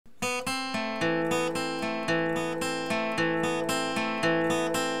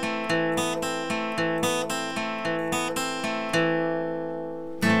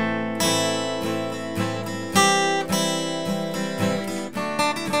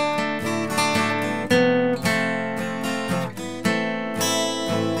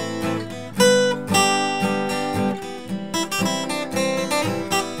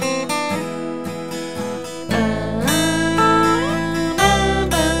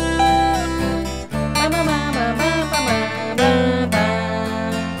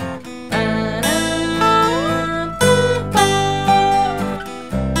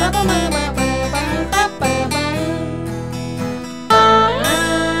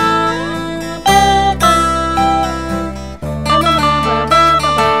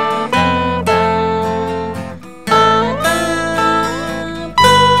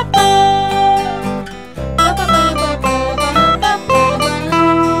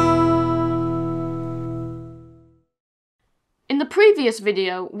previous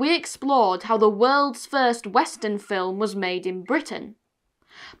video, we explored how the world's first Western film was made in Britain.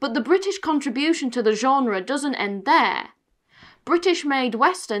 But the British contribution to the genre doesn't end there. British-made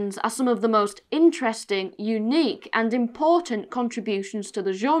Westerns are some of the most interesting, unique and important contributions to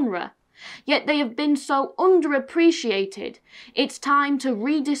the genre, yet they have been so underappreciated, it's time to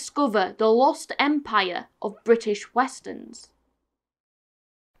rediscover the lost empire of British Westerns.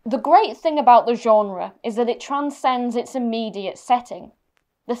 The great thing about the genre is that it transcends its immediate setting.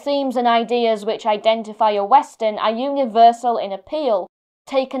 The themes and ideas which identify a Western are universal in appeal,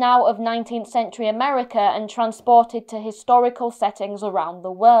 taken out of 19th century America and transported to historical settings around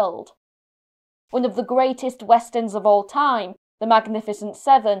the world. One of the greatest Westerns of all time, The Magnificent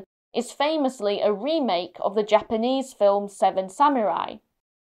Seven, is famously a remake of the Japanese film Seven Samurai.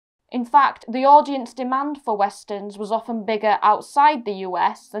 In fact, the audience demand for Westerns was often bigger outside the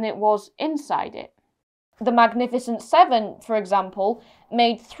US than it was inside it. The Magnificent Seven, for example,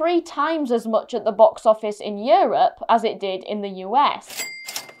 made 3 times as much at the box office in Europe as it did in the US.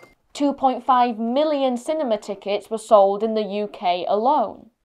 2.5 million cinema tickets were sold in the UK alone.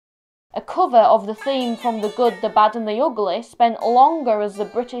 A cover of the theme from The Good, the Bad and the Ugly spent longer as the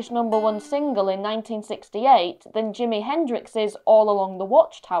British #1 single in 1968 than Jimi Hendrix's All Along the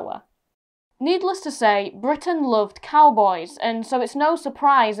Watchtower. Needless to say, Britain loved cowboys, and so it's no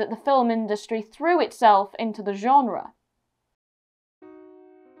surprise that the film industry threw itself into the genre.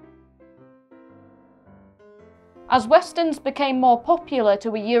 As Westerns became more popular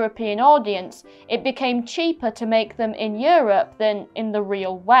to a European audience, it became cheaper to make them in Europe than in the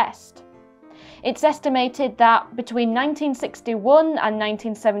real West. It's estimated that between 1961 and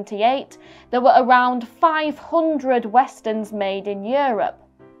 1978, there were around 500 Westerns made in Europe.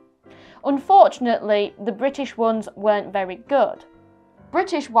 Unfortunately, the British ones weren't very good.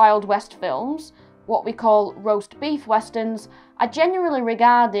 British Wild West films, what we call roast beef westerns, are generally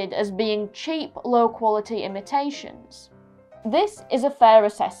regarded as being cheap, low-quality imitations. This is a fair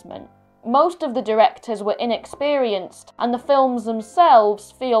assessment. Most of the directors were inexperienced, and the films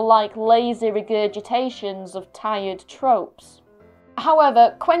themselves feel like lazy regurgitations of tired tropes.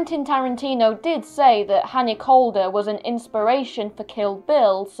 However, Quentin Tarantino did say that Hannie Calder was an inspiration for Kill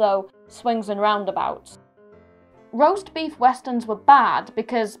Bill, so swings and roundabouts. Roast beef westerns were bad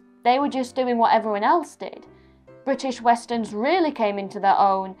because they were just doing what everyone else did. British westerns really came into their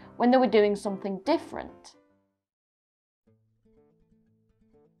own when they were doing something different.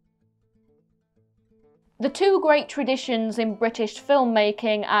 The 2 great traditions in British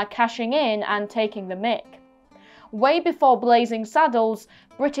filmmaking are cashing in and taking the mick. Way before Blazing Saddles,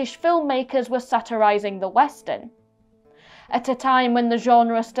 British filmmakers were satirising the Western. At a time when the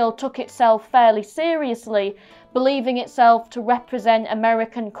genre still took itself fairly seriously, believing itself to represent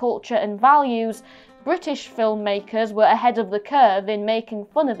American culture and values, British filmmakers were ahead of the curve in making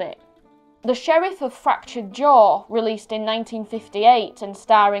fun of it. The Sheriff of Fractured Jaw, released in 1958 and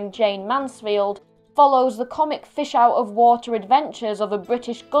starring Jayne Mansfield, follows the comic fish-out-of-water adventures of a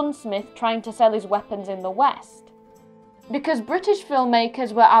British gunsmith trying to sell his weapons in the West. Because British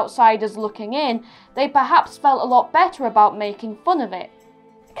filmmakers were outsiders looking in, they perhaps felt a lot better about making fun of it.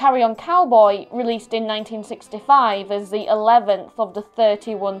 Carry On Cowboy, released in 1965 as the 11th of the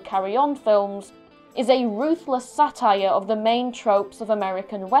 31 Carry On films, is a ruthless satire of the main tropes of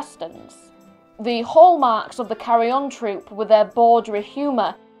American westerns. The hallmarks of the Carry On troupe were their bawdry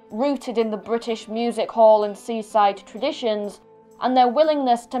humour, rooted in the British music hall and seaside traditions, and their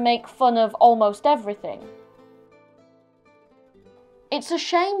willingness to make fun of almost everything. It's a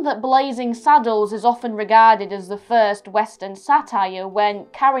shame that Blazing Saddles is often regarded as the first Western satire when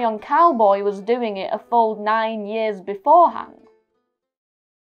Carry On Cowboy was doing it a full 9 years beforehand.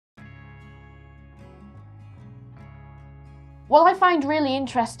 What I find really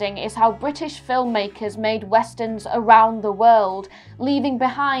interesting is how British filmmakers made westerns around the world, leaving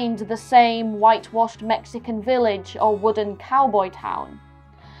behind the same whitewashed Mexican village or wooden cowboy town.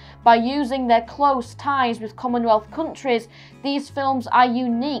 By using their close ties with Commonwealth countries, these films are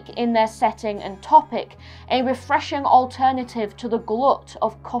unique in their setting and topic, a refreshing alternative to the glut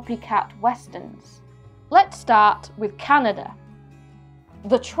of copycat westerns. Let's start with Canada.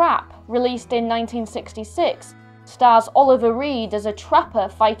 The Trap, released in 1966, stars Oliver Reed as a trapper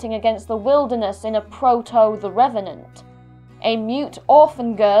fighting against the wilderness in a proto The Revenant. A mute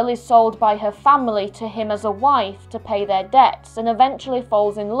orphan girl is sold by her family to him as a wife to pay their debts and eventually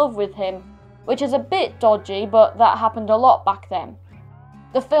falls in love with him, which is a bit dodgy, but that happened a lot back then.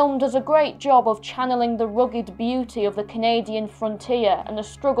 The film does a great job of channeling the rugged beauty of the Canadian frontier and the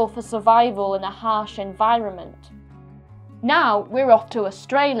struggle for survival in a harsh environment. Now we're off to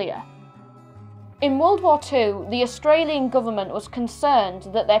Australia. In World War II, the Australian government was concerned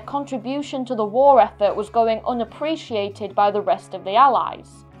that their contribution to the war effort was going unappreciated by the rest of the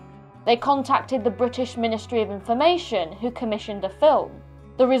Allies. They contacted the British Ministry of Information, who commissioned a film.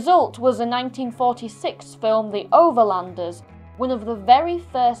 The result was a 1946 film, The Overlanders, one of the very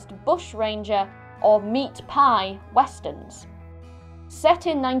first bushranger or meat pie westerns. Set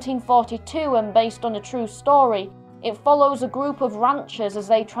in 1942 and based on a true story, it follows a group of ranchers as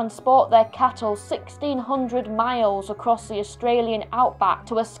they transport their cattle 1,600 miles across the Australian outback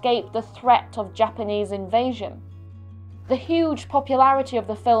to escape the threat of Japanese invasion. The huge popularity of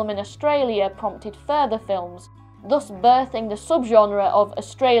the film in Australia prompted further films, thus birthing the subgenre of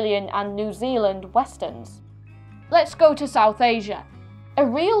Australian and New Zealand westerns. Let's go to South Asia. A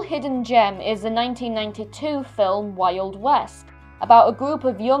real hidden gem is the 1992 film Wild West, about a group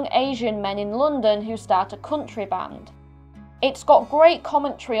of young Asian men in London who start a country band. It's got great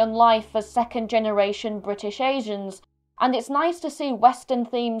commentary on life as second-generation British Asians, and it's nice to see Western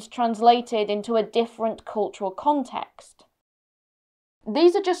themes translated into a different cultural context.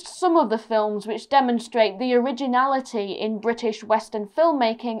 These are just some of the films which demonstrate the originality in British Western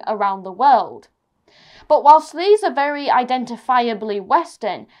filmmaking around the world. But whilst these are very identifiably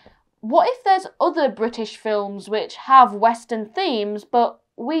Western, what if there's other British films which have Western themes, but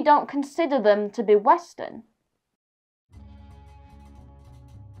we don't consider them to be Western?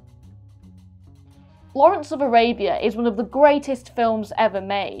 Lawrence of Arabia is one of the greatest films ever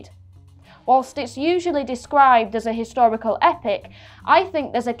made. Whilst it's usually described as a historical epic, I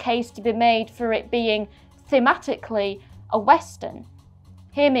think there's a case to be made for it being, thematically, a Western.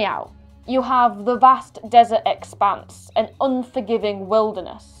 Hear me out. You have the vast desert expanse, an unforgiving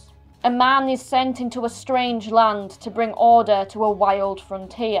wilderness. A man is sent into a strange land to bring order to a wild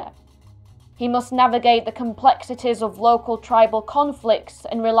frontier. He must navigate the complexities of local tribal conflicts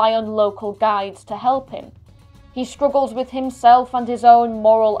and rely on local guides to help him. He struggles with himself and his own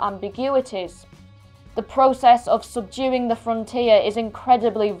moral ambiguities. The process of subduing the frontier is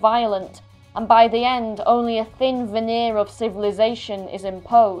incredibly violent, and by the end, only a thin veneer of civilization is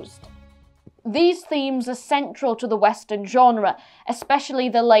imposed. These themes are central to the Western genre, especially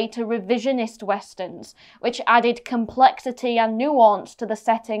the later revisionist Westerns, which added complexity and nuance to the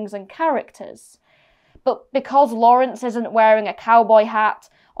settings and characters. But because Lawrence isn't wearing a cowboy hat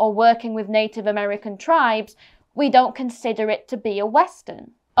or working with Native American tribes, we don't consider it to be a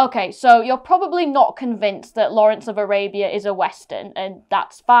Western. Okay, so you're probably not convinced that Lawrence of Arabia is a Western, and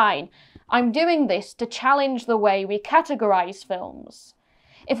that's fine. I'm doing this to challenge the way we categorise films.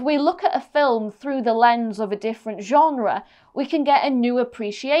 If we look at a film through the lens of a different genre, we can get a new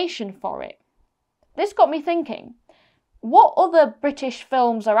appreciation for it. This got me thinking, what other British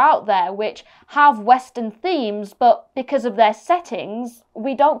films are out there which have Western themes, but because of their settings,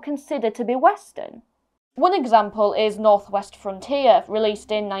 we don't consider to be Western? One example is Northwest Frontier,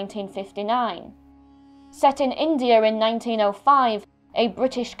 released in 1959. Set in India in 1905, a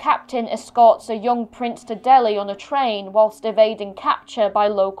British captain escorts a young prince to Delhi on a train whilst evading capture by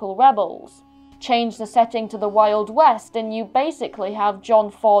local rebels. Change the setting to the Wild West and you basically have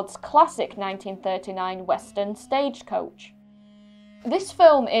John Ford's classic 1939 Western Stagecoach. This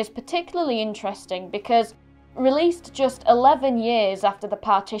film is particularly interesting because, released just 11 years after the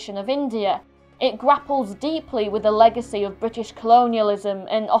partition of India, it grapples deeply with the legacy of British colonialism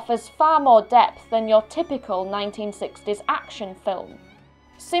and offers far more depth than your typical 1960s action film.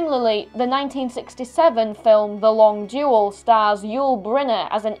 Similarly, the 1967 film The Long Duel stars Yul Brynner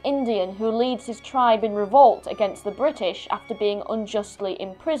as an Indian who leads his tribe in revolt against the British after being unjustly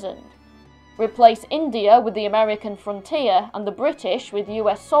imprisoned. Replace India with the American frontier and the British with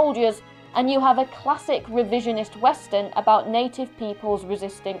US soldiers, and you have a classic revisionist Western about native peoples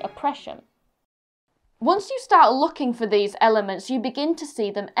resisting oppression. Once you start looking for these elements, you begin to see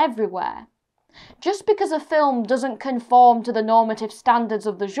them everywhere. Just because a film doesn't conform to the normative standards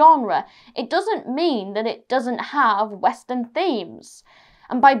of the genre, it doesn't mean that it doesn't have Western themes.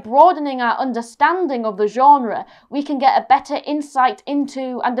 And by broadening our understanding of the genre, we can get a better insight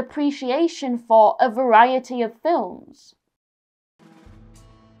into and appreciation for a variety of films.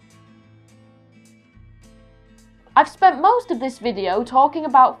 I've spent most of this video talking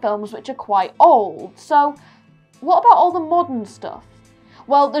about films which are quite old, so what about all the modern stuff?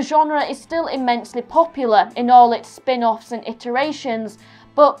 Well, the genre is still immensely popular in all its spin-offs and iterations,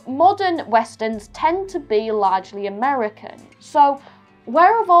 but modern westerns tend to be largely American. So,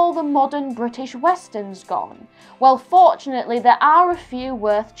 where have all the modern British westerns gone? Well, fortunately, there are a few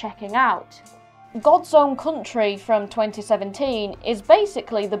worth checking out. God's Own Country from 2017 is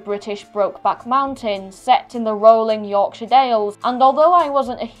basically the British Brokeback Mountain set in the rolling Yorkshire Dales, and although I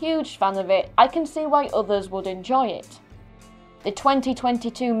wasn't a huge fan of it, I can see why others would enjoy it. The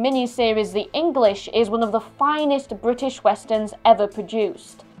 2022 miniseries The English is one of the finest British westerns ever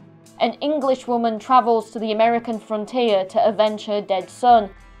produced. An English woman travels to the American frontier to avenge her dead son,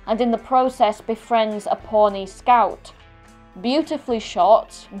 and in the process befriends a Pawnee scout. Beautifully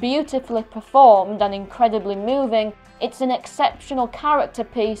shot, beautifully performed, and incredibly moving, it's an exceptional character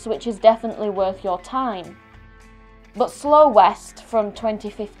piece which is definitely worth your time. But Slow West from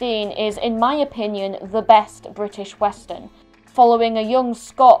 2015 is, in my opinion, the best British western, following a young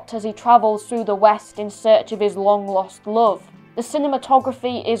Scot as he travels through the West in search of his long-lost love. The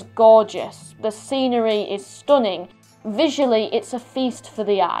cinematography is gorgeous, the scenery is stunning, visually it's a feast for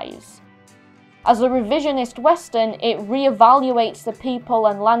the eyes. As a revisionist western, it re-evaluates the people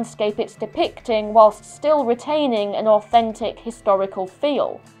and landscape it's depicting whilst still retaining an authentic historical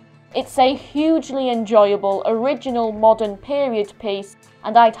feel. It's a hugely enjoyable, original modern period piece,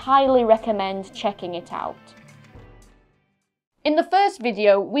 and I'd highly recommend checking it out. In the first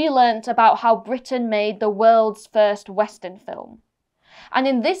video, we learnt about how Britain made the world's first western film. And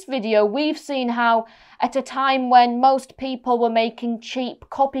in this video, we've seen how, at a time when most people were making cheap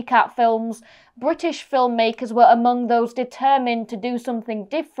copycat films, British filmmakers were among those determined to do something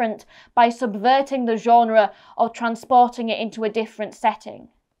different by subverting the genre or transporting it into a different setting.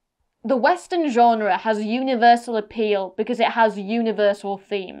 The Western genre has universal appeal because it has universal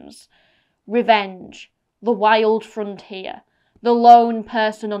themes. Revenge, the wild frontier, the lone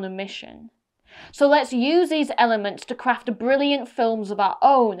person on a mission. So let's use these elements to craft brilliant films of our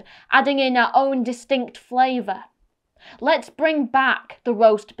own, adding in our own distinct flavour. Let's bring back the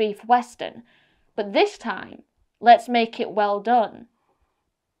roast beef western, but this time, let's make it well done.